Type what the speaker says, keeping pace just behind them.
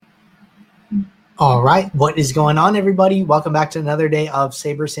All right, what is going on, everybody? Welcome back to another day of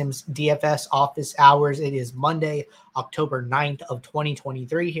SaberSim's DFS office hours. It is Monday, October 9th of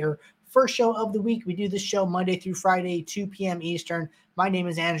 2023 here. First show of the week. We do this show Monday through Friday, 2 p.m. Eastern. My name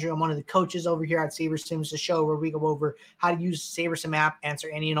is Andrew. I'm one of the coaches over here at SaberSims, the show where we go over how to use SaberSim app, answer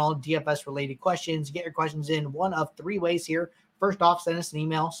any and all DFS-related questions. Get your questions in one of three ways here. First off, send us an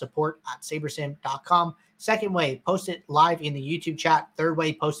email, support@sabersim.com. Second way, post it live in the YouTube chat. Third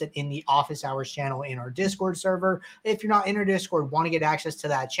way, post it in the office hours channel in our Discord server. If you're not in our Discord, want to get access to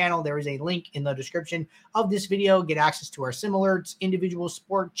that channel, there is a link in the description of this video. Get access to our sim alerts, individual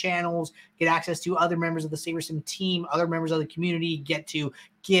sport channels, get access to other members of the SaberSim team, other members of the community, get to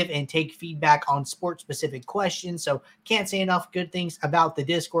give and take feedback on sport-specific questions. So can't say enough good things about the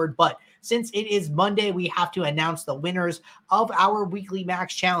Discord, but since it is Monday, we have to announce the winners of our weekly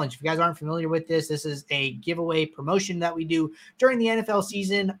max challenge. If you guys aren't familiar with this, this is a giveaway promotion that we do during the NFL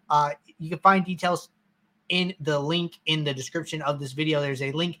season. You can find details in the link in the description of this video. There's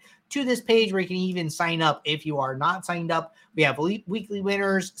a link to this page where you can even sign up if you are not signed up. We have weekly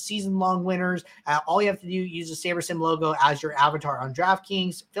winners, season-long winners. All you have to do, use the SaberSim logo as your avatar on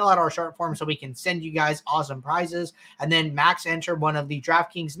DraftKings, fill out our short form so we can send you guys awesome prizes, and then max enter one of the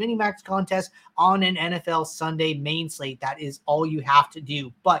DraftKings mini max contests on an NFL Sunday main slate. That is all you have to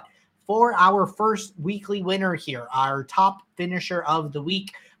do. But for our first weekly winner here, our top finisher of the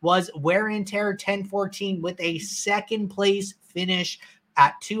week was Wear and Tear 1014 with a second place finish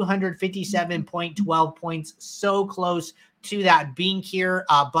at 257.12 points. So close to that being here.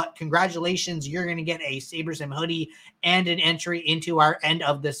 But congratulations, you're going to get a SaberSim hoodie and an entry into our end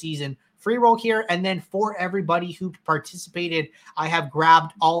of the season free roll here. And then for everybody who participated, I have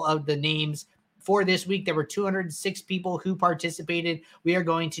grabbed all of the names for this week. There were 206 people who participated. We are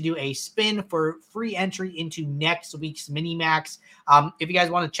going to do a spin for free entry into next week's mini max. If you guys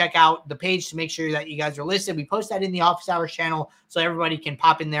want to check out the page to make sure that you guys are listed, we post that in the office hours channel so everybody can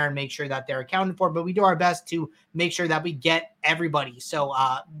pop in there and make sure that they're accounted for. But we do our best to make sure that we get everybody. So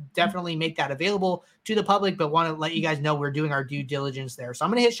definitely make that available to the public, but want to let you guys know we're doing our due diligence there. So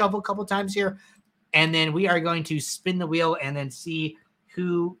I'm going to hit shuffle a couple times here, and then we are going to spin the wheel and then see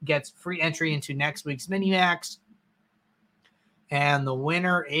who gets free entry into next week's mini max. And the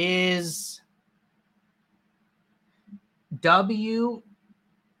winner is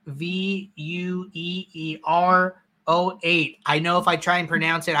WVUEER08. I know if I try and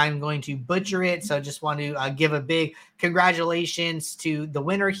pronounce it, I'm going to butcher it. So just want to give a big congratulations to the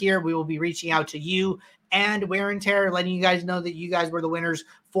winner here. We will be reaching out to you and Wear and Tear, letting you guys know that you guys were the winners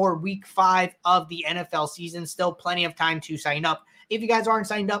for week 5 of the NFL season. Still plenty of time to sign up if you guys aren't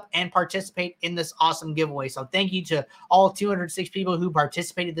signed up and participate in this awesome giveaway. So thank you to all 206 people who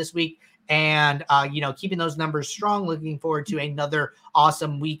participated this week and, keeping those numbers strong. Looking forward to another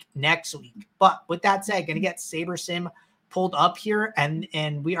awesome week next week. But with that said, going to get SaberSim pulled up here, and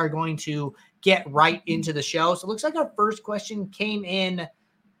we are going to get right into the show. So it looks like our first question came in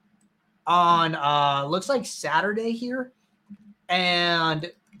on, looks like Saturday here,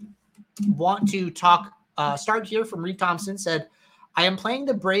 and want to talk, start here from Reed Thompson. Said, I am playing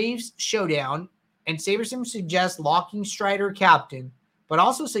the Braves showdown, and SaberSim suggests locking Strider captain, but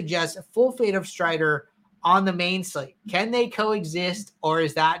also suggests a full fade of Strider on the main slate. Can they coexist, or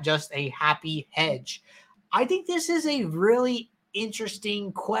is that just a happy hedge? I think this is a really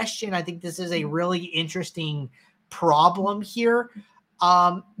interesting question. I think this is a really interesting problem here.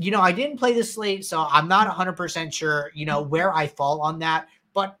 I didn't play the slate, so I'm not 100% sure, where I fall on that.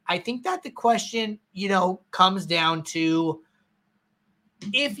 But I think that the question, comes down to,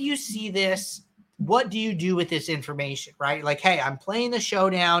 if you see this, what do you do with this information, right? Like, hey, I'm playing the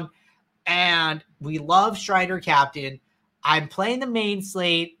showdown and we love Strider captain. I'm playing the main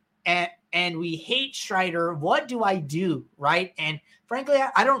slate and we hate Strider. What do I do, right? And frankly,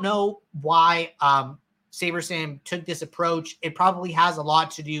 I don't know why SaberSim took this approach. It probably has a lot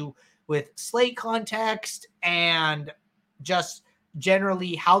to do with slate context and just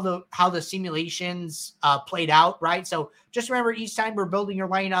generally how the simulations played out, right? So just remember, each time we're building your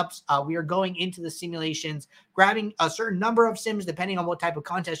lineups, we are going into the simulations, grabbing a certain number of sims depending on what type of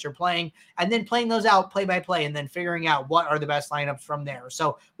contest you're playing, and then playing those out play by play, and then figuring out what are the best lineups from there.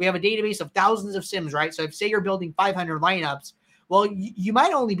 So we have a database of thousands of sims, right? So if, say, you're building 500 lineups, well, you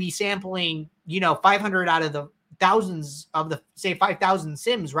might only be sampling 500 out of the thousands of the, say, 5,000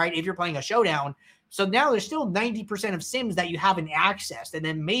 sims, right? If you're playing a showdown. So now there's still 90% of sims that you haven't accessed. And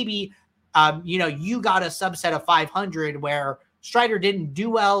then maybe, you got a subset of 500 where Strider didn't do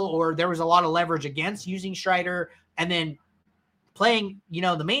well, or there was a lot of leverage against using Strider. And then playing,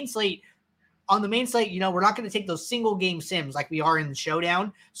 the main slate, on the main slate, we're not going to take those single game sims like we are in the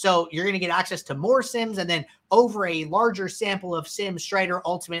showdown. So you're going to get access to more sims, and then over a larger sample of sims, Strider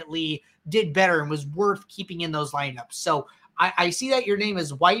ultimately did better and was worth keeping in those lineups. So I see that your name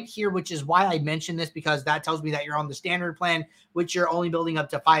is white here, which is why I mentioned this, because that tells me that you're on the standard plan, which you're only building up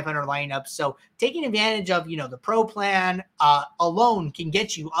to 500 lineups. So taking advantage of, the pro plan alone can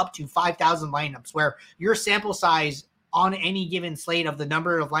get you up to 5,000 lineups, where your sample size on any given slate of the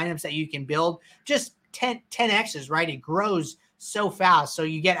number of lineups that you can build, just 10x's, right? It grows so fast. So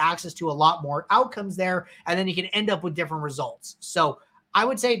you get access to a lot more outcomes there, and then you can end up with different results. So I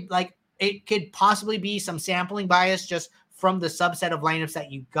would say like it could possibly be some sampling bias just from the subset of lineups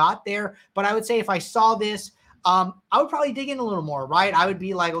that you got there. But I would say if I saw this, I would probably dig in a little more, right? I would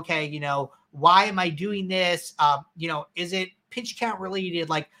be like, okay, why am I doing this? Is it pitch count related?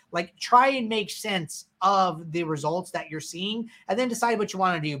 Like try and make sense of the results that you're seeing and then decide what you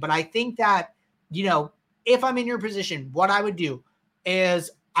want to do. But I think that, if I'm in your position, what I would do is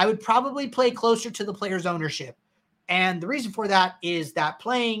I would probably play closer to the player's ownership. And the reason for that is that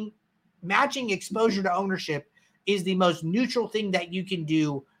matching exposure to ownership is the most neutral thing that you can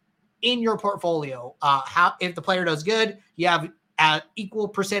do in your portfolio. If the player does good, you have equal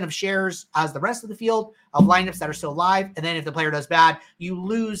percent of shares as the rest of the field of lineups that are still live. And then if the player does bad, you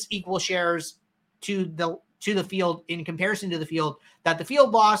lose equal shares to the field in comparison to the field that the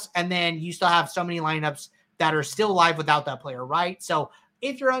field lost. And then you still have so many lineups that are still live without that player, right? So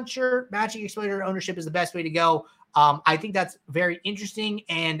if you're unsure, matching exposure to ownership is the best way to go. I think that's very interesting,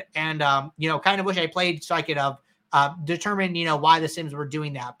 and kind of wish I played so I could have determined, why the Sims were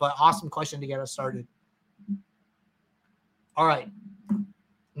doing that. But awesome question to get us started. All right.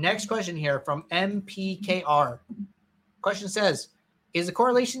 Next question here from MPKR. Question says, is the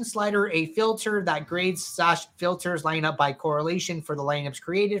correlation slider a filter that grades/filters lineup by correlation for the lineups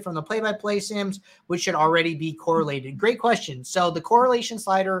created from the play-by-play sims, which should already be correlated? Great question. So the correlation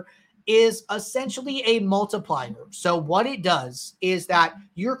slider is essentially a multiplier. So what it does is that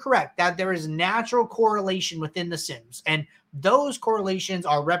you're correct that there is natural correlation within the sims, and those correlations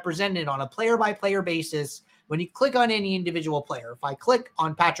are represented on a player-by-player basis when you click on any individual player. If I click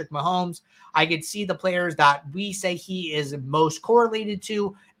on Patrick Mahomes, I could see the players that we say he is most correlated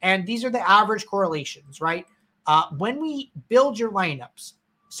to, and these are the average correlations, right? When we build your lineups,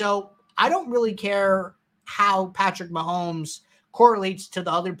 so I don't really care how Patrick Mahomes correlates to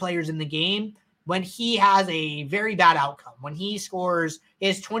the other players in the game when he has a very bad outcome, when he scores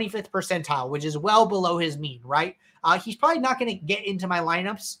his 25th percentile, which is well below his mean, right? He's probably not going to get into my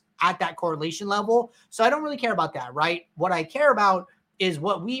lineups at that correlation level. So I don't really care about that, right? What I care about is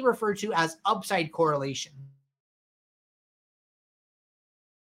what we refer to as upside correlation.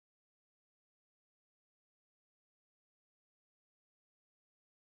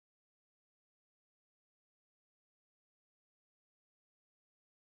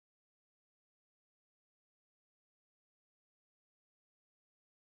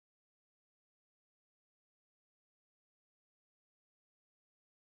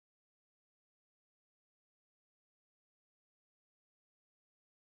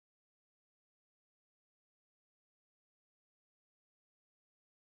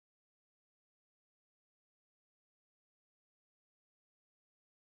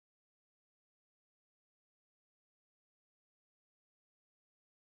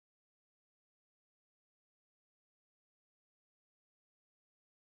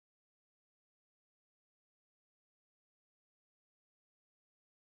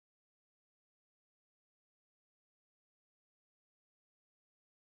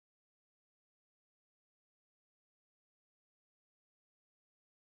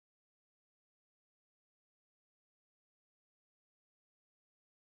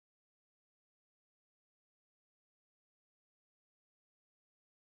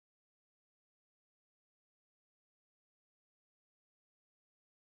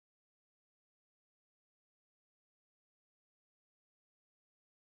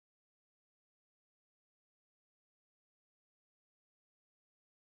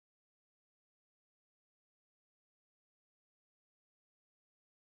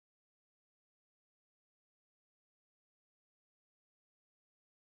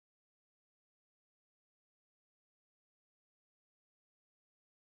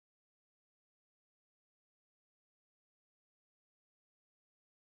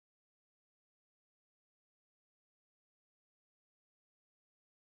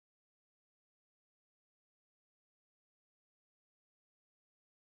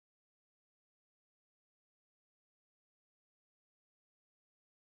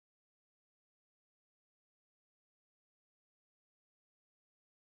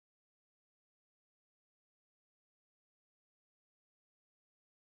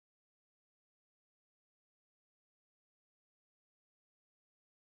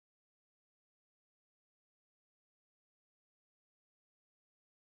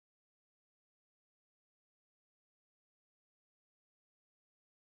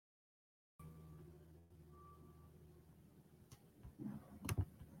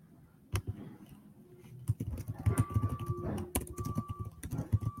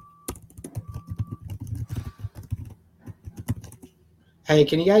 Hey,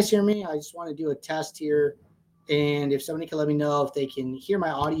 can you guys hear me? I just want to do a test here. And if somebody can let me know if they can hear my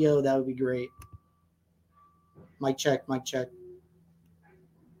audio, that would be great. Mic check, mic check.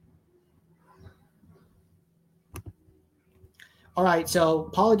 All right, so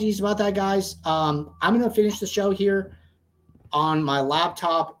apologies about that, guys. I'm going to finish the show here on my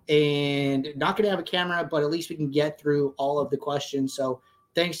laptop and not going to have a camera, but at least we can get through all of the questions. So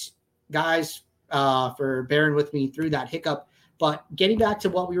thanks, guys, for bearing with me through that hiccup. But getting back to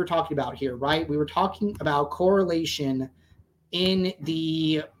what we were talking about here, right? We were talking about correlation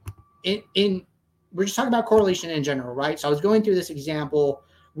we're just talking about correlation in general, right? So I was going through this example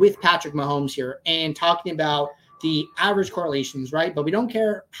with Patrick Mahomes here and talking about the average correlations, right? But we don't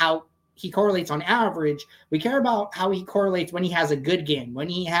care how he correlates on average. We care about how he correlates when he has a good game, when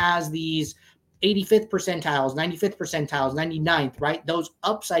he has these 85th percentiles, 95th percentiles, 99th, right? Those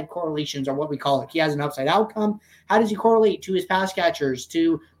upside correlations are what we call it. He has an upside outcome. How does he correlate to his pass catchers,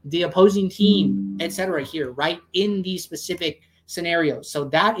 to the opposing team, etc. here, right? In these specific scenarios. So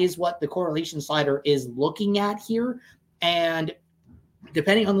that is what the correlation slider is looking at here. And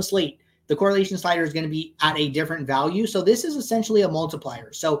depending on the slate, the correlation slider is going to be at a different value. So this is essentially a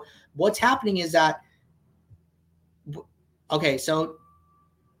multiplier. So what's happening is that, okay, so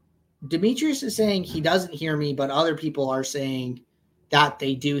Demetrius is saying he doesn't hear me, but other people are saying that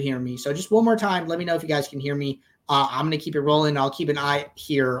they do hear me. So just one more time, let me know if you guys can hear me. I'm going to keep it rolling. I'll keep an eye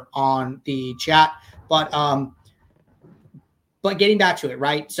here on the chat. But getting back to it,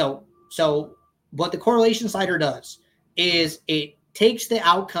 right? So what the correlation slider does is it takes the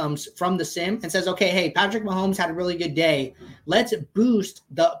outcomes from the sim and says, okay, hey, Patrick Mahomes had a really good day. Let's boost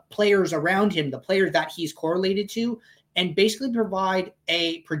the players around him, the players that he's correlated to, and basically provide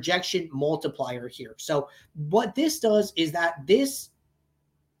a projection multiplier here. So what this does is that this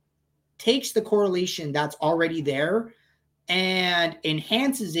takes the correlation that's already there and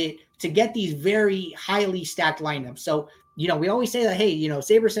enhances it to get these very highly stacked lineups. So, we always say that, hey,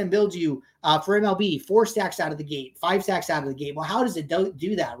 SaberSim builds you for MLB 4 stacks out of the gate, 5 stacks out of the gate. Well, how does it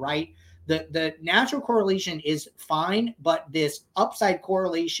do that, right? The natural correlation is fine, but this upside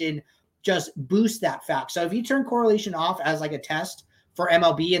correlation just boosts that fact. So if you turn correlation off as like a test for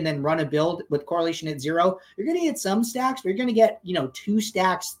MLB and then run a build with correlation at 0, you're going to get some stacks, but you're going to get, 2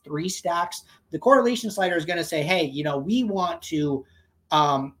 stacks, 3 stacks. The correlation slider is going to say, hey, we want to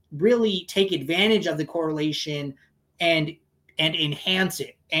really take advantage of the correlation and enhance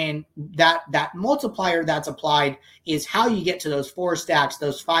it. And that multiplier that's applied is how you get to those 4 stacks,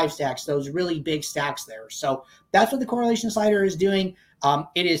 those 5 stacks, those really big stacks there. So that's what the correlation slider is doing.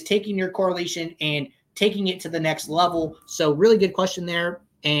 It is taking your correlation and taking it to the next level. So really good question there,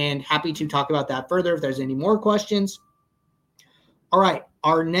 and happy to talk about that further if there's any more questions. All right,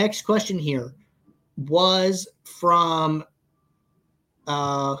 our next question here was from,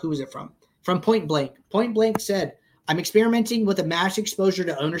 who was it from? From Point Blank. Point Blank said, I'm experimenting with a max exposure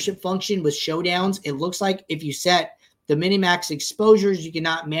to ownership function with showdowns. It looks like if you set the minimax exposures, you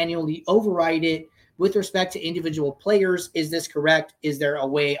cannot manually override it with respect to individual players. Is this correct? Is there a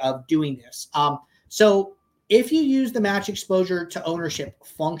way of doing this? So if you use the match exposure to ownership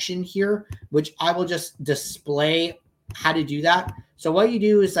function here, which I will just display how to do that. So what you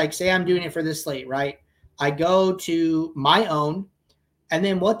do is, like, say I'm doing it for this slate, right? I go to my own, and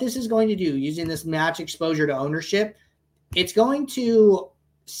then what this is going to do using this match exposure to ownership, it's going to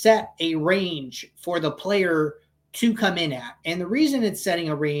set a range for the player to come in at. And the reason it's setting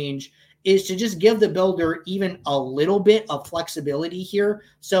a range is to just give the builder even a little bit of flexibility here.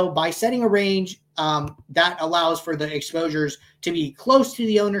 So by setting a range, that allows for the exposures to be close to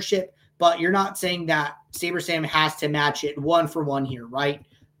the ownership, but you're not saying that SaberSim has to match it 1-for-1 here, right?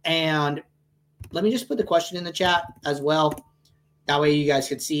 And let me just put the question in the chat as well. That way you guys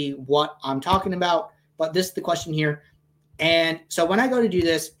could see what I'm talking about. But this is the question here. And so when I go to do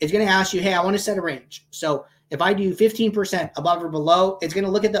this, it's going to ask you, hey, I want to set a range. So if I do 15% above or below, it's going to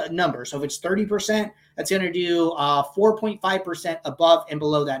look at the number. So if it's 30%, that's going to do 4.5% above and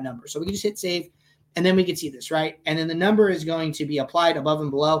below that number. So we can just hit save, and then we can see this, right? And then the number is going to be applied above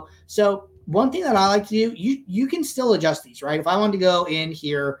and below. So one thing that I like to do, you can still adjust these, right? If I want to go in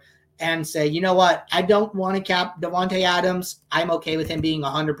here and say, you know what, I don't want to cap Devontae Adams, I'm okay with him being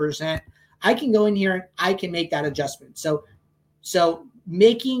 100%. I can go in here and I can make that adjustment. So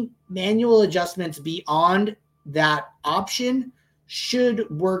making manual adjustments beyond that option should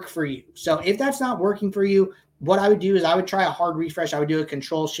work for you. So if that's not working for you, what I would do is I would try a hard refresh. I would do a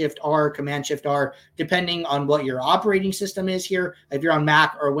Control-Shift-R, Command-Shift-R, depending on what your operating system is here, if you're on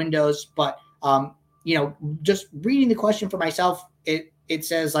Mac or Windows. But, just reading the question for myself, it it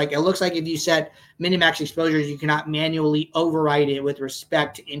says like, it looks like if you set minimax exposures, you cannot manually override it with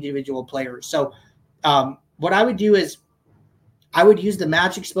respect to individual players. So what I would do is I would use the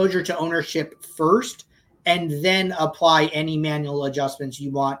match exposure to ownership first and then apply any manual adjustments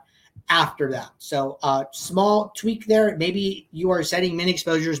you want after that. So small tweak there. Maybe you are setting min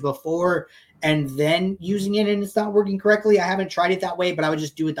exposures before and then using it and it's not working correctly. I haven't tried it that way, but I would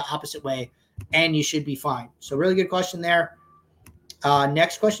just do it the opposite way and you should be fine. So really good question there.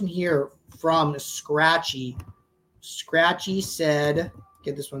 Next question here from Scratchy. Scratchy said,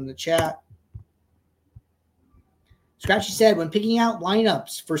 get this one in the chat. Scratchy said, when picking out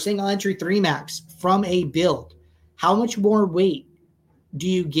lineups for single entry 3 max from a build, how much more weight do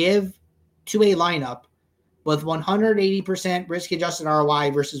you give to a lineup with 180% risk adjusted ROI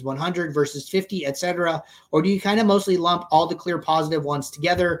versus 100 versus 50, etc.? Or do you kind of mostly lump all the clear positive ones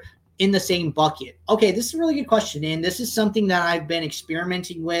together in the same bucket? Okay, this is a really good question. And this is something that I've been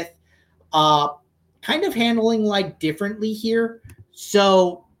experimenting with, kind of handling like differently here.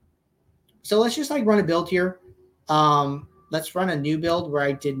 So let's just like run a build here. Let's run a new build where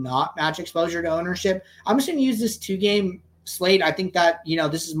I did not match exposure to ownership. I'm just going to use this 2-game slate. I think that,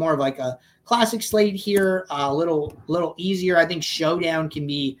 this is more of like a classic slate here, a little easier. I think Showdown can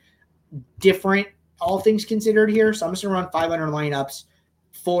be different, all things considered here. So I'm just going to run 500 lineups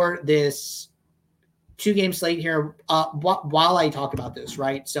for this 2-game slate here while I talk about this,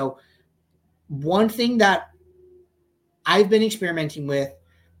 right? So one thing that I've been experimenting with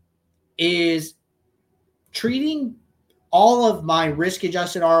is treating all of my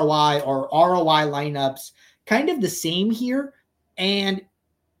risk-adjusted ROI or ROI lineups kind of the same here. And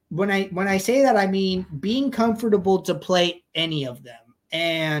when I say that, I mean being comfortable to play any of them.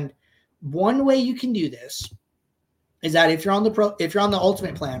 And one way you can do this is that if you're on the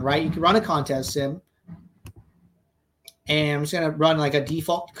ultimate plan, right, you can run a contest sim. And I'm just going to run like a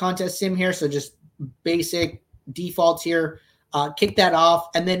default contest sim here. So just basic defaults here. Kick that off.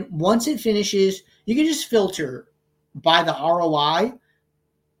 And then once it finishes, you can just filter by the ROI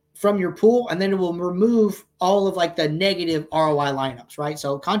from your pool, and then it will remove all of like the negative ROI lineups, right?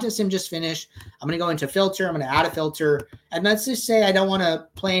 So contest sim just finished. I'm going to go into filter. I'm going to add a filter. And let's just say I don't want to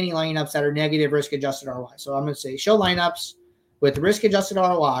play any lineups that are negative risk-adjusted ROI. So I'm going to say show lineups with risk-adjusted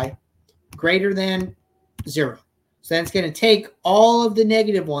ROI greater than 0. So then it's going to take all of the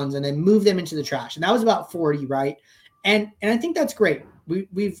negative ones and then move them into the trash. And that was about 40, right? And I think that's great.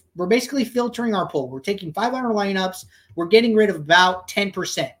 We're basically filtering our pool. We're taking 500 lineups. We're getting rid of about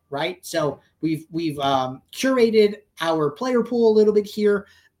 10%, right? So we've curated our player pool a little bit here,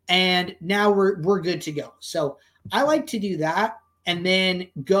 and now we're good to go. So I like to do that and then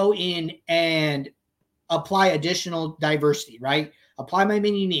go in and apply additional diversity, right? Apply my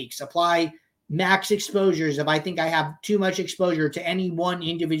min uniques, apply max exposures if I think I have too much exposure to any one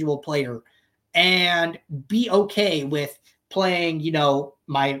individual player, and be okay with playing,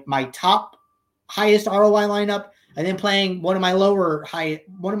 my top highest ROI lineup and then playing one of my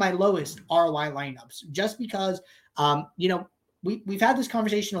lowest ROI lineups, just because, we've had this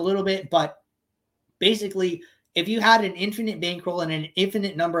conversation a little bit, but basically if you had an infinite bankroll and an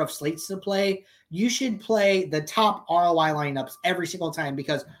infinite number of slates to play, you should play the top ROI lineups every single time,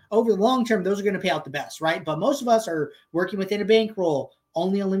 because over the long term, those are going to pay out the best, right? But most of us are working within a bankroll,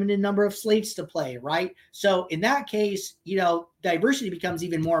 only a limited number of slates to play, right? So in that case, diversity becomes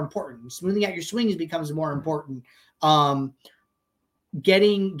even more important. Smoothing out your swings becomes more important.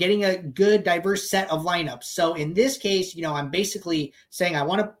 Getting a good diverse set of lineups. So in this case, I'm basically saying I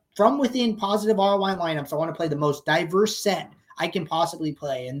want to, from within positive ROI lineups, I want to play the most diverse set I can possibly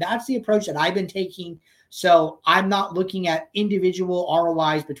play. And that's the approach that I've been taking. So I'm not looking at individual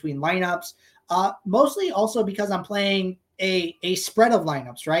ROIs between lineups, mostly also because I'm playing a spread of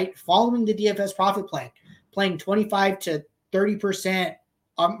lineups, right? Following the DFS profit plan, playing 25 to 50%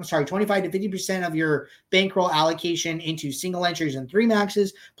 of your bankroll allocation into single entries and 3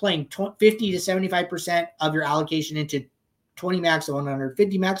 maxes, playing 50 to 75% of your allocation into 20 max and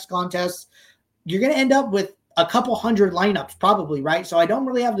 150 max contests. You're going to end up with a couple hundred lineups probably, right? So I don't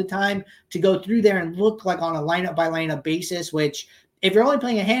really have the time to go through there and look like on a lineup by lineup basis, which if you're only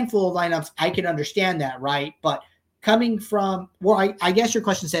playing a handful of lineups, I can understand that, right? But coming from, well, I guess your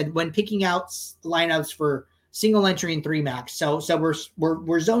question said when picking out lineups for single entry and 3 max. So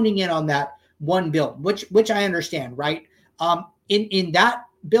we're zoning in on that one build, which I understand, right? In that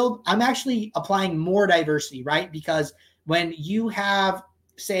build, I'm actually applying more diversity, right? Because when you have,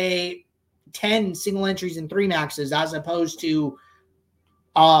 say, 10 single entries and 3 maxes as opposed to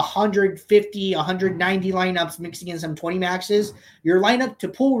 150, 190 lineups mixing in some 20 maxes, your lineup to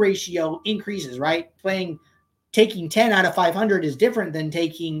pool ratio increases, right? Playing taking 10 out of 500 is different than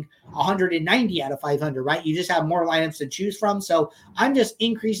taking 190 out of 500, right? You just have more lineups to choose from. So I'm just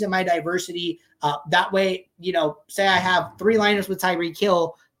increasing my diversity. That way, say I have 3 lineups with Tyreek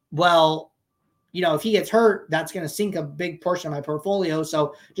Hill. Well, if he gets hurt, that's going to sink a big portion of my portfolio.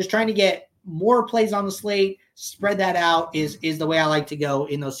 So just trying to get more plays on the slate, spread that out is the way I like to go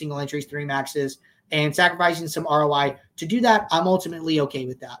in those single entries, 3 maxes, and sacrificing some ROI. To do that, I'm ultimately okay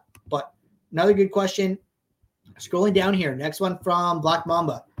with that. But another good question. Scrolling down here, next one from Black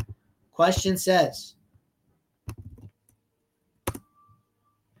Mamba. Question says,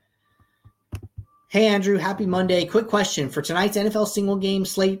 hey, Andrew, happy Monday. Quick question. For tonight's NFL single game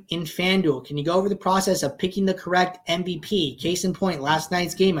slate in FanDuel, can you go over the process of picking the correct MVP? Case in point, last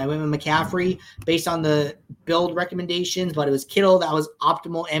night's game, I went with McCaffrey based on the build recommendations, but it was Kittle that was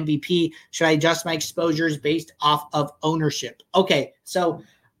optimal MVP. Should I adjust my exposures based off of ownership? Okay, so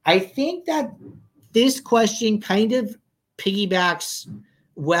I think that this question kind of piggybacks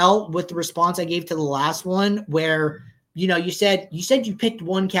well with the response I gave to the last one where, you said you picked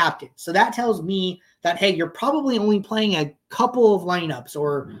one captain. So that tells me that, hey, you're probably only playing a couple of lineups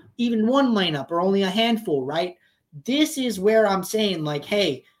or even one lineup or only a handful, right? This is where I'm saying like,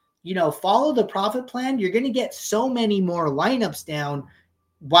 hey, follow the profit plan. You're going to get so many more lineups down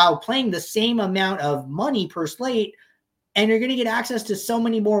while playing the same amount of money per slate. And you're going to get access to so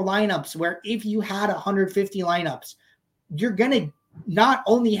many more lineups where if you had 150 lineups, you're going to not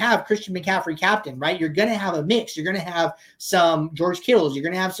only have Christian McCaffrey captain, right? You're going to have a mix. You're going to have some George Kittles. You're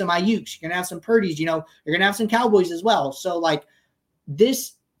going to have some Ayuks. You're going to have some Purdy's. You're going to have some Cowboys as well. So like the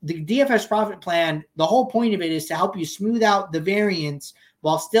DFS profit plan, the whole point of it is to help you smooth out the variance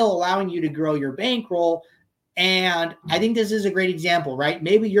while still allowing you to grow your bankroll. And I think this is a great example, right?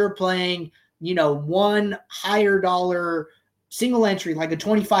 Maybe you're playing one higher dollar single entry, like a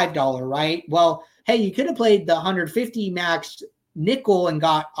 $25, right? Well, hey, you could have played the 150 max nickel and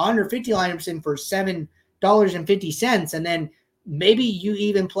got 150 lineups in for $7.50. And then maybe you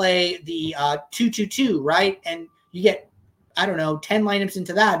even play the 222, right? And you get, 10 lineups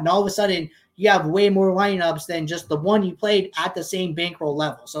into that. And all of a sudden you have way more lineups than just the one you played at the same bankroll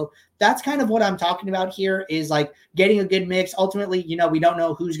level. So that's kind of what I'm talking about here is like getting a good mix. Ultimately, we don't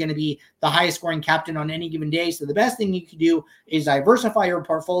know who's going to be the highest scoring captain on any given day. So the best thing you can do is diversify your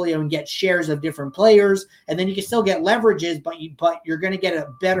portfolio and get shares of different players. And then you can still get leverages, but you're going to get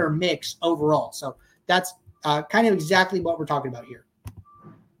a better mix overall. So that's kind of exactly what we're talking about here.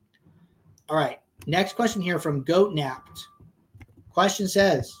 All right. Next question here from Goat Napped. Question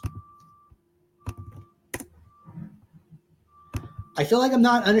says, I feel like I'm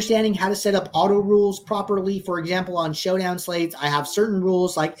not understanding how to set up auto rules properly. For example, on showdown slates, I have certain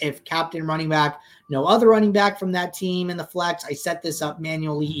rules like if captain running back, no other running back from that team in the flex. I set this up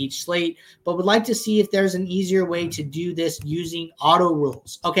manually each slate, but would like to see if there's an easier way to do this using auto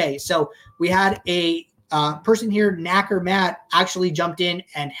rules. Okay, so we had a person here, Knacker Matt, actually jumped in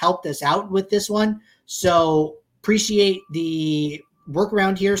and helped us out with this one. So appreciate the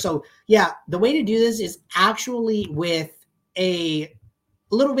workaround here. So yeah, the way to do this is actually with a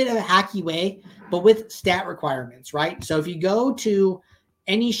little bit of a hacky way, but with stat requirements, right? So if you go to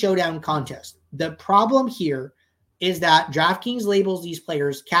any showdown contest, the problem here is that DraftKings labels these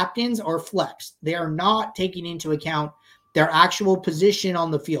players captains or flex. They are not taking into account their actual position on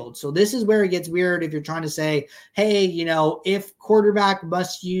the field. So this is where it gets weird if you're trying to say, hey, if quarterback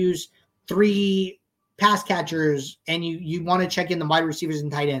must use 3 pass catchers and you want to check in the wide receivers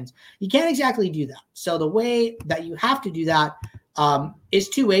and tight ends. You can't exactly do that. So the way that you have to do that is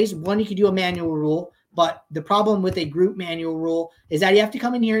 2 ways. One, you can do a manual rule, but the problem with a group manual rule is that you have to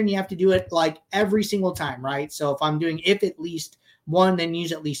come in here and you have to do it like every single time, right? So if I'm doing if at least one, then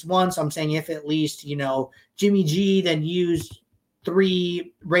use at least one. So I'm saying if at least, Jimmy G, then use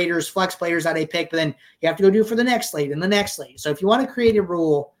 3 Raiders flex players that I pick, but then you have to go do it for the next slate and the next slate. So if you want to create a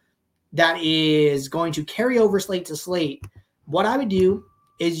rule that is going to carry over slate to slate, what I would do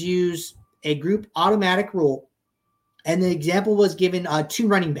is use a group automatic rule. And the example was given 2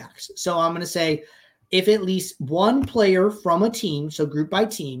 running backs. So I'm going to say if at least one player from a team, so group by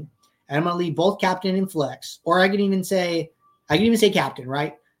team, and I'm going to leave both captain and flex, or I can even say captain,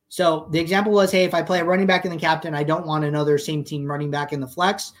 right? So the example was, hey, if I play a running back in the captain, I don't want another same team running back in the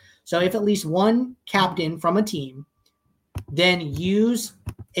flex. So if at least one captain from a team, then use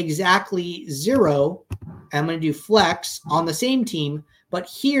exactly 0. I'm going to do flex on the same team, but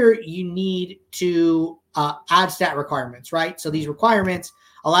here you need to add stat requirements, right? So these requirements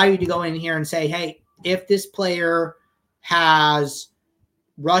allow you to go in here and say, hey, if this player has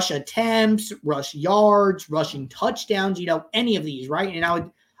rush attempts, rush yards, rushing touchdowns, any of these, right?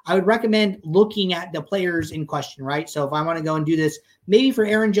 And I would recommend looking at the players in question, right? So if I want to go and do this, maybe for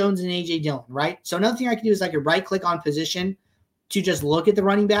Aaron Jones and A.J. Dillon, right? So another thing I can do is I could right-click on position to just look at the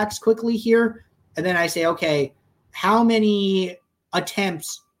running backs quickly here. And then I say, okay, how many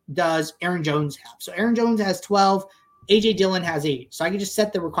attempts does Aaron Jones have? So Aaron Jones has 12. A.J. Dillon has 8. So I can just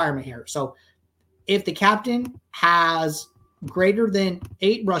set the requirement here. So if the captain has greater than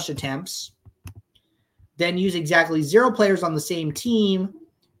 8 rush attempts, then use exactly 0 players on the same team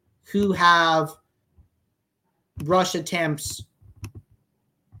who have rush attempts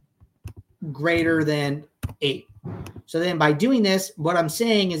greater than 8. So then by doing this, what I'm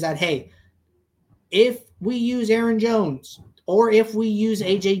saying is that, hey, if we use Aaron Jones or if we use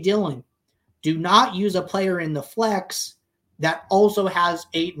A.J. Dillon, do not use a player in the flex that also has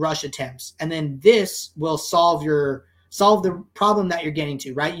 8 rush attempts. And then this will solve the problem that you're getting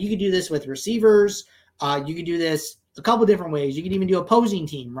to, right? You could do this with receivers. You could do this a couple different ways. You could even do opposing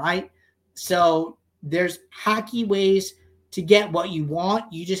team, right? So there's hacky ways to get what you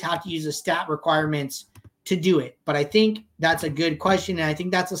want. You just have to use the stat requirements to do it. But I think that's a good question, and I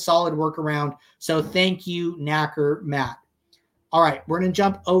think that's a solid workaround. So thank you, Knacker Matt. All right, we're going to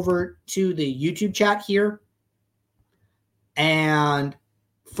jump over to the YouTube chat here. And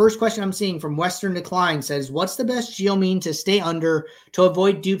first question I'm seeing from Western Decline says, what's the best geo mean to stay under to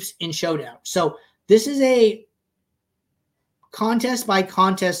avoid dupes in Showdown? So this is a contest by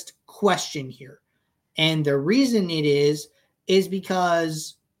contest question here. And the reason it is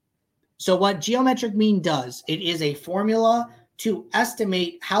because, so what geometric mean does, it is a formula to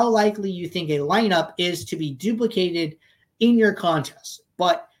estimate how likely you think a lineup is to be duplicated in your contest.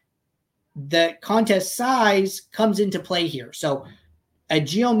 But the contest size comes into play here. So a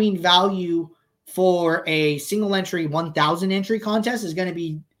geo mean value for a single entry 1,000 entry contest is going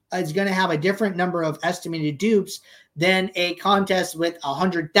to have a different number of estimated dupes than a contest with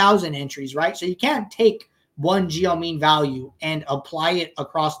 100,000 entries, right? So you can't take one geo mean value and apply it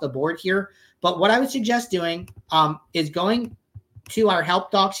across the board here. But what I would suggest doing is going to our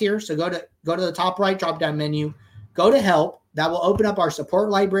help docs here. So go to the top right drop down menu, go to help. That will open up our support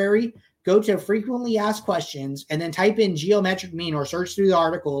library. Go to frequently asked questions and then type in geometric mean or search through the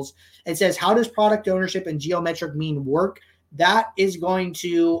articles. It says, how does product ownership and geometric mean work? That is going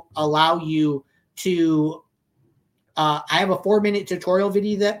to allow you to I have a 4-minute tutorial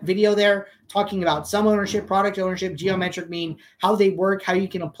video there talking about sum ownership, product ownership, geometric mean, how they work, how you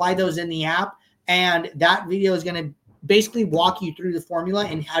can apply those in the app. And that video is going to basically walk you through the formula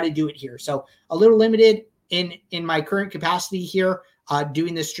and how to do it here. So a little limited in my current capacity here,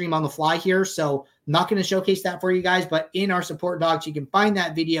 doing this stream on the fly here. So I'm not going to showcase that for you guys, but in our support docs, you can find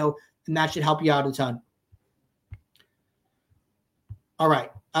that video and that should help you out a ton. All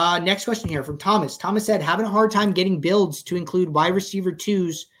right. Next question here from Thomas. Thomas said, having a hard time getting builds to include wide receiver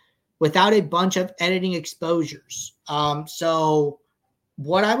 2s without a bunch of editing exposures. So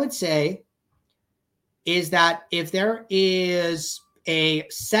what I would say is that if there is a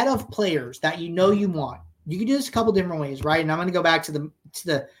set of players that you want, you can do this a couple different ways, right? And I'm going to go back to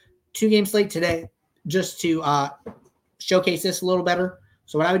the 2-game slate today just to showcase this a little better.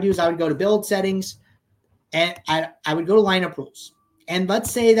 So what I would do is I would go to build settings and I would go to lineup rules. And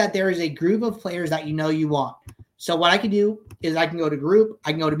let's say that there is a group of players that you want. So what I can do is I can go to group,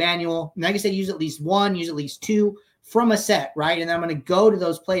 I can go to manual, and I can say use at least 1, use at least 2 from a set, right? And then I'm going to go to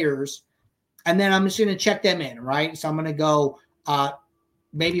those players, and then I'm just going to check them in, right? So I'm going to go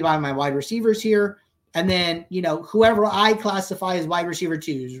maybe by my wide receivers here, and then, whoever I classify as wide receiver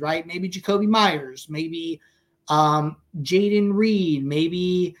 2s, right? Maybe Jacoby Myers, maybe Jaden Reed,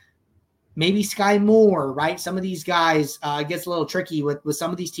 maybe Sky Moore, right? Some of these guys gets a little tricky with some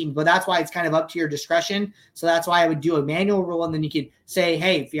of these teams, but that's why it's kind of up to your discretion. So that's why I would do a manual rule, and then you could say,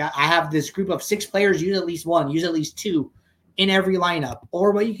 hey, if I have this group of 6 players, use at least 1, use at least 2 in every lineup.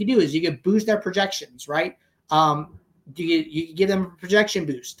 Or what you could do is you could boost their projections, right? You could give them a projection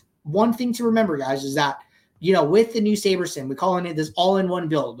boost. One thing to remember, guys, is that, with the new SaberSim, we're calling it this all-in-one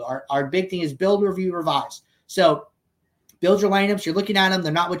build. Our big thing is build, review, revise. So build your lineups. You're looking at them.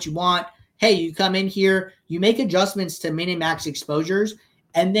 They're not what you want. Hey, you come in here, you make adjustments to min and max exposures,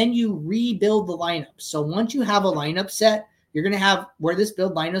 and then you rebuild the lineup. So once you have a lineup set, you're going to have where this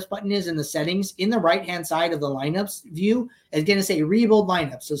build lineups button is in the settings in the right-hand side of the lineups view is going to say rebuild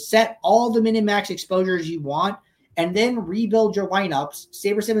lineup. So set all the min and max exposures you want and then rebuild your lineups.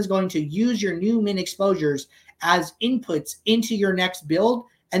 SaberSim is going to use your new min exposures as inputs into your next build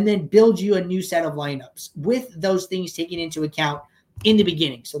and then build you a new set of lineups with those things taken into account in the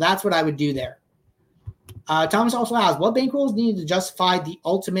beginning. So that's what I would do there. Thomas also asks, what bankrolls need to justify the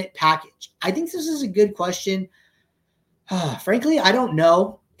ultimate package? I think this is a good question. Frankly, I don't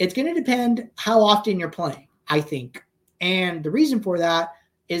know. It's going to depend how often you're playing, I think. And the reason for that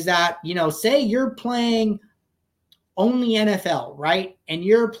is that, say you're playing only NFL, right? And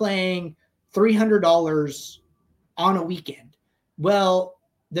you're playing $300 on a weekend. Well,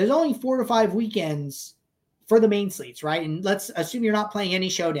 there's only 4 to 5 weekends for the main slates, right? And let's assume you're not playing any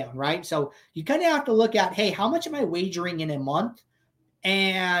showdown, right? So you kind of have to look at, hey, how much am I wagering in a month?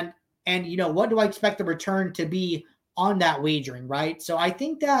 And what do I expect the return to be on that wagering, right? So I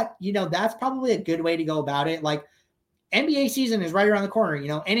think that, that's probably a good way to go about it. Like, NBA season is right around the corner,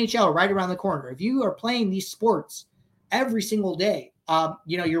 NHL right around the corner. If you are playing these sports every single day,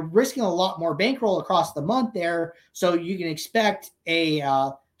 you're risking a lot more bankroll across the month there. So you can expect a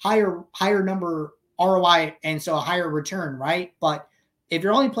higher number ROI and so a higher return, right? But if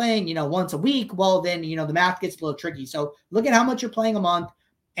you're only playing, once a week, well, then, the math gets a little tricky. So look at how much you're playing a month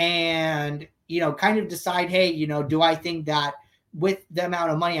and, kind of decide, hey, do I think that with the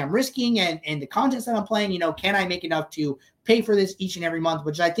amount of money I'm risking and the contest that I'm playing, can I make enough to pay for this each and every month,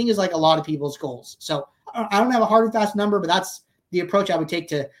 which I think is like a lot of people's goals. So I don't have a hard and fast number, but that's the approach I would take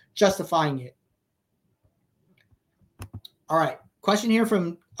to justifying it. All right. Question here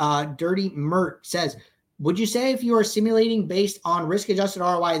from Dirty Mert says, would you say if you are simulating based on risk-adjusted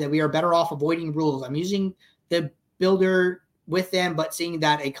ROI that we are better off avoiding rules? I'm using the builder with them, but seeing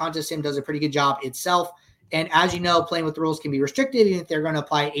that a contest sim does a pretty good job itself. And as you know, playing with the rules can be restricted, even if they're going to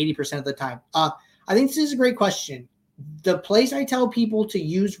apply 80% of the time. I think this is a great question. The place I tell people to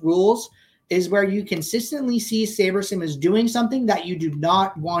use rules is where you consistently see SaberSim is doing something that you do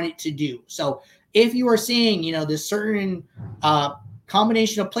not want it to do. So if you are seeing, this certain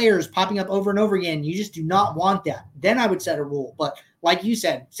combination of players popping up over and over again, you just do not want that, then I would set a rule. But like you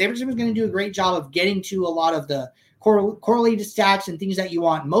said, SaberSim is going to do a great job of getting to a lot of the correlated stacks and things that you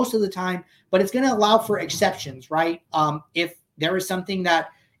want most of the time, but it's going to allow for exceptions, right? If there is something that,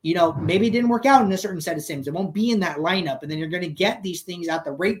 maybe it didn't work out in a certain set of sims, it won't be in that lineup, and then you're going to get these things at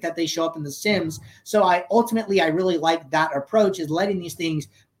the rate that they show up in the sims. So I really like that approach, is letting these things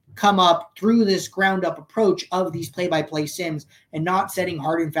come up through this ground up approach of these play-by-play sims and not setting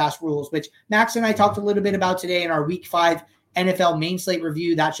hard and fast rules, which Max and I talked a little bit about today in our week 5 NFL main slate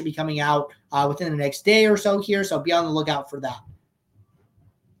review. That should be coming out within the next day or so here. So be on the lookout for that.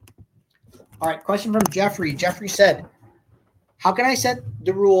 All right. Question from Jeffrey. Jeffrey said, how can I set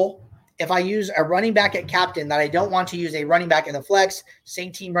the rule if I use a running back at captain that I don't want to use a running back in the flex,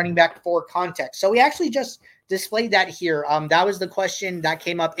 same team running back for context? So we actually just displayed that here. That was the question that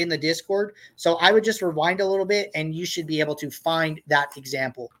came up in the Discord. So I would just rewind a little bit and you should be able to find that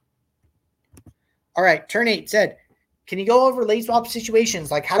example. All right. Turn 8 said, can you go over late swap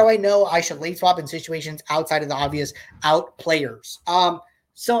situations? Like, how do I know I should late swap in situations outside of the obvious out players?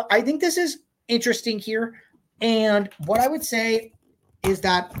 So I think this is interesting here. And what I would say is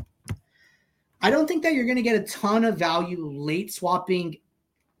that I don't think that you're going to get a ton of value late swapping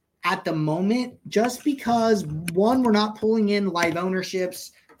at the moment, just because, one, we're not pulling in live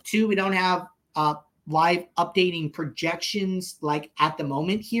ownerships. 2, we don't have live updating projections like at the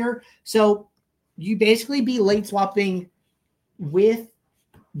moment here. So you basically be late swapping with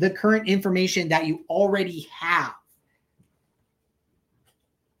the current information that you already have.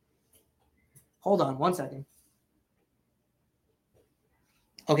 Hold on one second.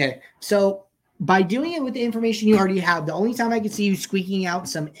 Okay, so by doing it with the information you already have, the only time I could see you squeaking out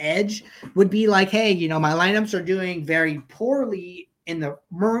some edge would be like, hey, my lineups are doing very poorly in the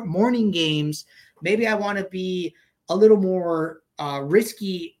morning games. Maybe I want to be a little more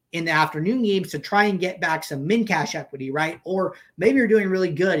risky in the afternoon games to try and get back some min cash equity, right? Or maybe you're doing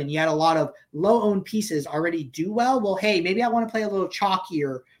really good and you had a lot of low owned pieces already do well. Well, hey, maybe I want to play a little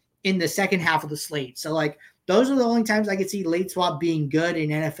chalkier in the second half of the slate. So like, those are the only times I could see late swap being good in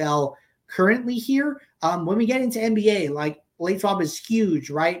NFL currently here. When we get into NBA, like late swap is huge,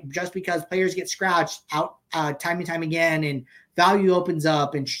 right? Just because players get scratched out time and time again, and value opens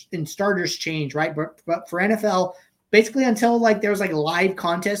up and starters change, right? But for NFL, basically until like there's like live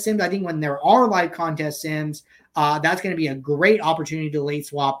contest sims, I think when there are live contest sims, that's going to be a great opportunity to late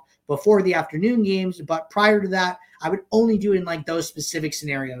swap before the afternoon games. But prior to that, I would only do it in like those specific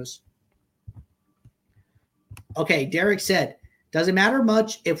scenarios. Okay, Derek said, does it matter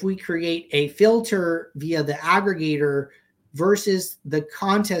much if we create a filter via the aggregator versus the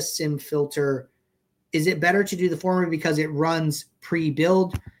contest sim filter? Is it better to do the former because it runs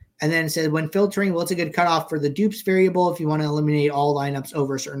pre-build? And then it said, when filtering, what's a good cutoff for the dupes variable if you want to eliminate all lineups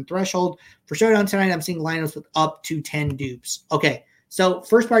over a certain threshold? For Showdown tonight, I'm seeing lineups with up to 10 dupes. Okay, so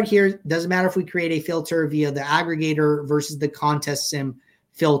first part here, doesn't matter if we create a filter via the aggregator versus the contest sim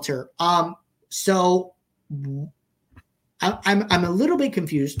filter. So I'm a little bit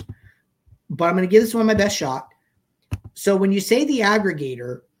confused, but I'm going to give this one my best shot. So when you say the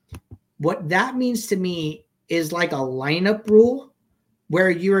aggregator, what that means to me is like a lineup rule where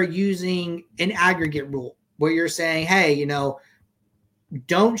you are using an aggregate rule where you're saying, hey,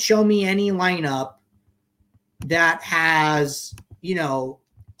 don't show me any lineup that has,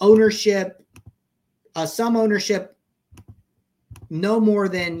 ownership, some ownership no more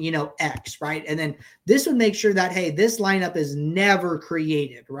than, X, right? And then this would make sure that, hey, this lineup is never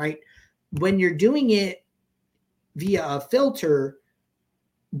created, right? When you're doing it via a filter,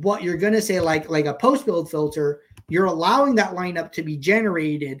 what you're going to say, like a post-build filter, you're allowing that lineup to be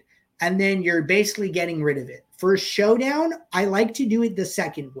generated, and then you're basically getting rid of it. For Showdown, I like to do it the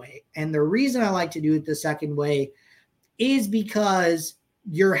second way. And the reason I like to do it the second way is because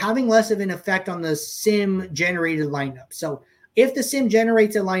you're having less of an effect on the sim generated lineup. So if the sim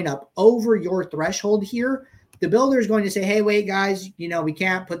generates a lineup over your threshold here, the builder is going to say, hey, wait, guys, we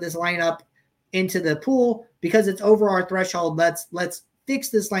can't put this lineup into the pool because it's over our threshold. Let's fix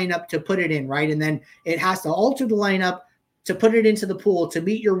this lineup to put it in, right? And then it has to alter the lineup to put it into the pool to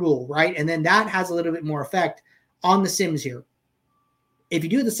meet your rule, right? And then that has a little bit more effect on the sims here. If you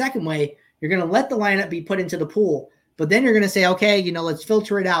do it the second way, you're going to let the lineup be put into the pool, but then you're going to say, okay, let's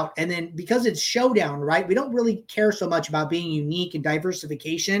filter it out. And then because it's Showdown, right, we don't really care so much about being unique and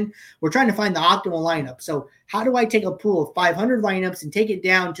diversification. We're trying to find the optimal lineup. So how do I take a pool of 500 lineups and take it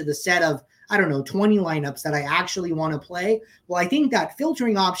down to the set of, 20 lineups that I actually want to play? Well, I think that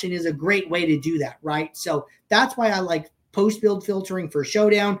filtering option is a great way to do that, right? So that's why I like post-build filtering for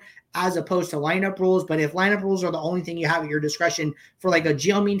Showdown as opposed to lineup rules. But if lineup rules are the only thing you have at your discretion for like a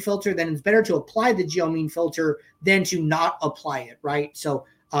geomean filter, then it's better to apply the geomean filter than to not apply it, right? So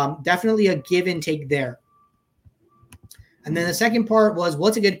definitely a give and take there. And then the second part was,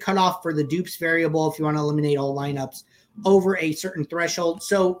 what's a good cutoff for the dupes variable if you want to eliminate all lineups over a certain threshold?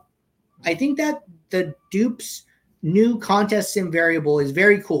 So I think that the dupes new contest sim variable is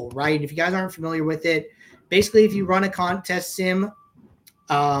very cool, right? And if you guys aren't familiar with it, basically if you run a contest sim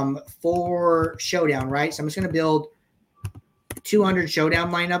for Showdown, right? So I'm just going to build 200 Showdown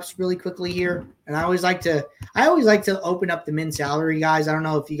lineups really quickly here. And I always like to open up the min salary, guys. I don't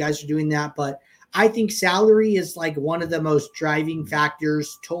know if you guys are doing that, but I think salary is like one of the most driving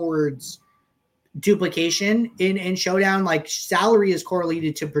factors towards duplication in Showdown. Like salary is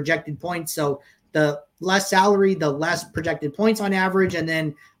correlated to projected points. So the less salary, the less projected points on average. And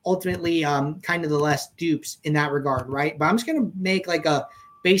then ultimately kind of the less dupes in that regard, right? But I'm just going to make like a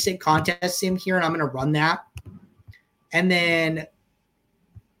basic contest sim here, and I'm going to run that. And then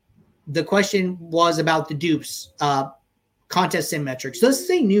the question was about the dupes contest sim metrics. So this is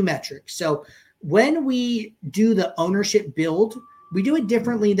a new metric. So when we do the ownership build, we do it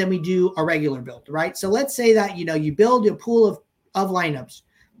differently than we do a regular build, right? So let's say that, you build a pool of lineups,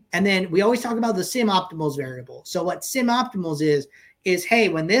 and then we always talk about the sim optimals variable. So what sim optimals is, hey,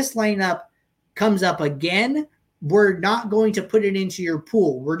 when this lineup comes up again, we're not going to put it into your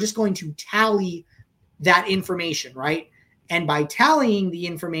pool. We're just going to tally that information, right? And by tallying the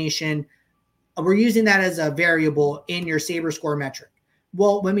information, we're using that as a variable in your Saber score metric.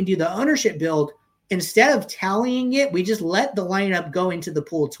 Well, when we do the ownership build, instead of tallying it, we just let the lineup go into the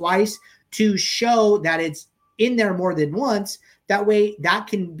pool twice to show that it's in there more than once. That way that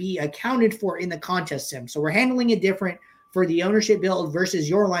can be accounted for in the contest sim. So we're handling it different for the ownership build versus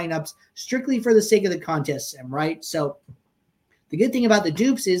your lineups strictly for the sake of the contest sim, right? So the good thing about the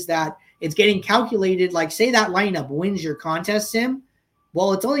dupes is that it's getting calculated. Like say that lineup wins your contest sim.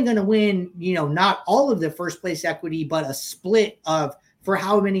 Well, it's only going to win, not all of the first place equity, but a split of for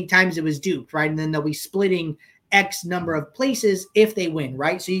how many times it was duped, right? And then they'll be splitting X number of places if they win,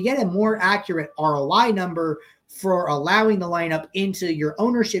 right? So you get a more accurate ROI number for allowing the lineup into your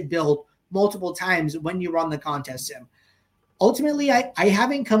ownership build multiple times when you run the contest sim. Ultimately, I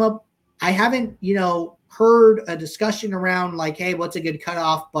haven't heard a discussion around like, hey, what's a good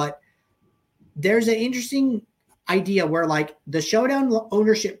cutoff? But there's an interesting idea where like the Showdown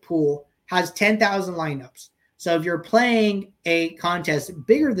ownership pool has 10,000 lineups. So if you're playing a contest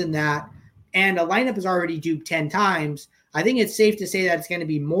bigger than that and a lineup is already duped 10 times, I think it's safe to say that it's going to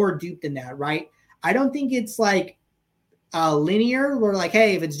be more duped than that, right? I don't think it's like linear where like,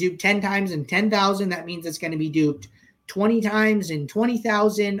 hey, if it's duped 10 times in 10,000, that means it's going to be duped 20 times in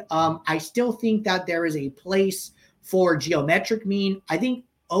 20,000. I still think that there is a place for geometric mean. I think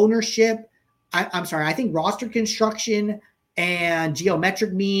I think roster construction and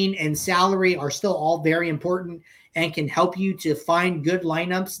geometric mean and salary are still all very important and can help you to find good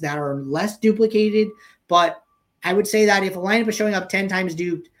lineups that are less duplicated. But I would say that if a lineup is showing up 10 times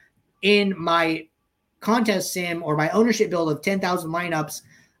duped in my contest sim or my ownership build of 10,000 lineups,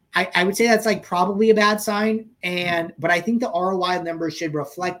 I would say that's like probably a bad sign. But I think the ROI numbers should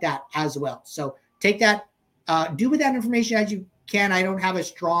reflect that as well. So take that, do with that information as you can. I don't have a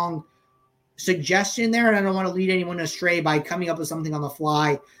strong suggestion there, and I don't want to lead anyone astray by coming up with something on the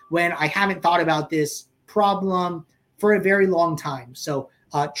fly when I haven't thought about this problem for a very long time. So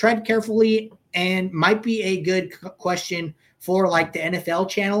tread carefully, and might be a good question for like the NFL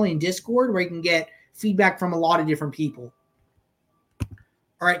channel in Discord where you can get feedback from a lot of different people.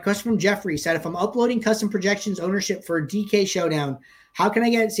 All right, question from Jeffrey said, if I'm uploading custom projections ownership for DK Showdown, how can I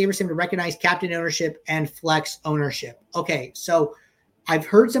get SaberSim to recognize captain ownership and flex ownership? Okay, so I've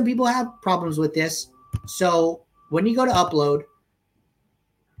heard some people have problems with this. So when you go to upload,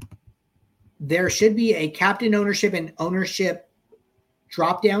 there should be a captain ownership and ownership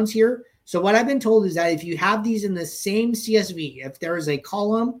drop downs here. So what I've been told is that if you have these in the same CSV, if there is a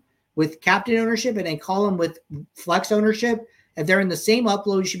column with captain ownership and a column with flex ownership, if they're in the same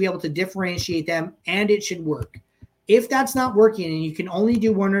upload, you should be able to differentiate them and it should work. If that's not working and you can only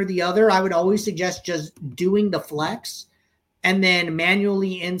do one or the other, I would always suggest just doing the flex and then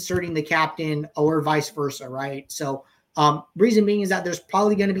manually inserting the captain or vice versa, right? So reason being is that there's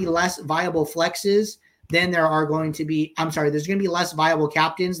probably going to be less viable flexes than there are going to be, there's going to be less viable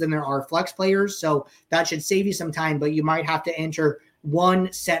captains than there are flex players. So that should save you some time, but you might have to enter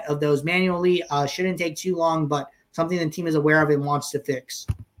one set of those manually. Shouldn't take too long, but something the team is aware of and wants to fix.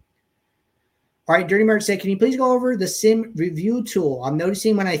 All right, Dirty Merch said, can you please go over the sim review tool? I'm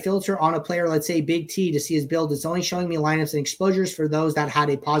noticing when I filter on a player, let's say Big T, to see his build, it's only showing me lineups and exposures for those that had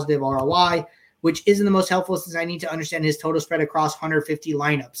a positive ROI, which isn't the most helpful since I need to understand his total spread across 150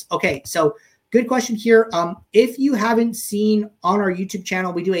 lineups. Okay, so good question here. If you haven't seen on our YouTube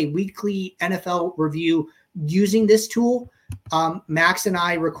channel, we do a weekly NFL review using this tool. Max and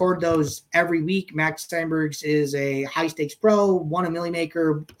I record those every week. Max Steinbergs is a high stakes pro, won a Millie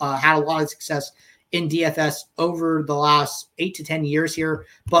Maker, had a lot of success in DFS over the last 8 to 10 years here.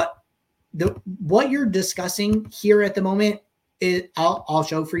 But what you're discussing here at the moment is I'll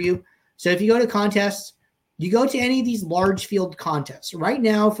show for you. So if you go to contests, you go to any of these large field contests. Right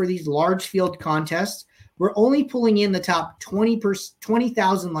now for these large field contests, we're only pulling in the top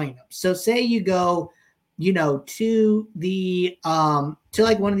 20,000 lineups. So say you go to the to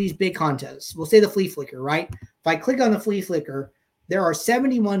like one of these big contests. We'll say the Flea Flicker, right? If I click on the Flea Flicker, there are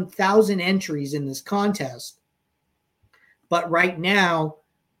 71,000 entries in this contest. But right now,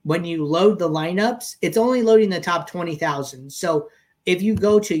 when you load the lineups, it's only loading the top 20,000. So if you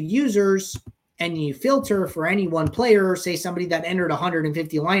go to users and you filter for any one player, say somebody that entered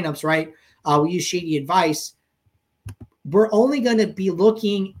 150 lineups, right? We use Shady Advice. We're only going to be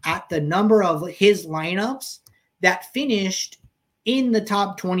looking at the number of his lineups that finished in the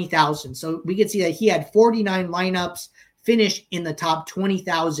top 20,000. So we could see that he had 49 lineups finish in the top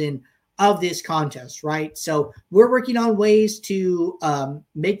 20,000 of this contest, right? So we're working on ways to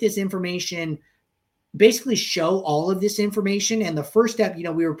make this information basically show all of this information. And the first step, we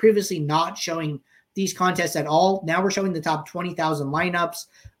were previously not showing these contests at all. Now we're showing the top 20,000 lineups.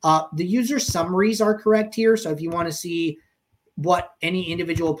 The user summaries are correct here. So if you want to see what any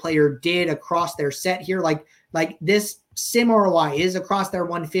individual player did across their set here, like this sim ROI is across their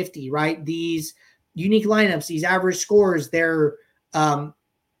 150, right? These unique lineups, these average scores, they're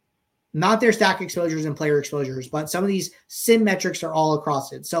not their stack exposures and player exposures, but some of these sim metrics are all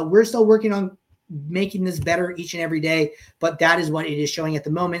across it. So we're still working on making this better each and every day, but that is what it is showing at the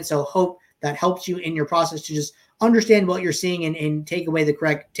moment. So hope that helps you in your process to just understand what you're seeing and take away the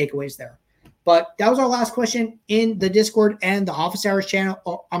correct takeaways there. But that was our last question in the Discord and the Office Hours channel.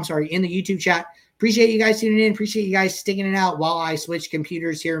 In the YouTube chat. Appreciate you guys tuning in. Appreciate you guys sticking it out while I switch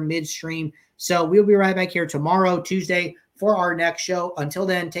computers here midstream. So we'll be right back here tomorrow, Tuesday, for our next show. Until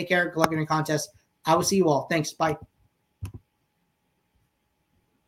then, take care. Good luck in your contest. I will see you all. Thanks. Bye.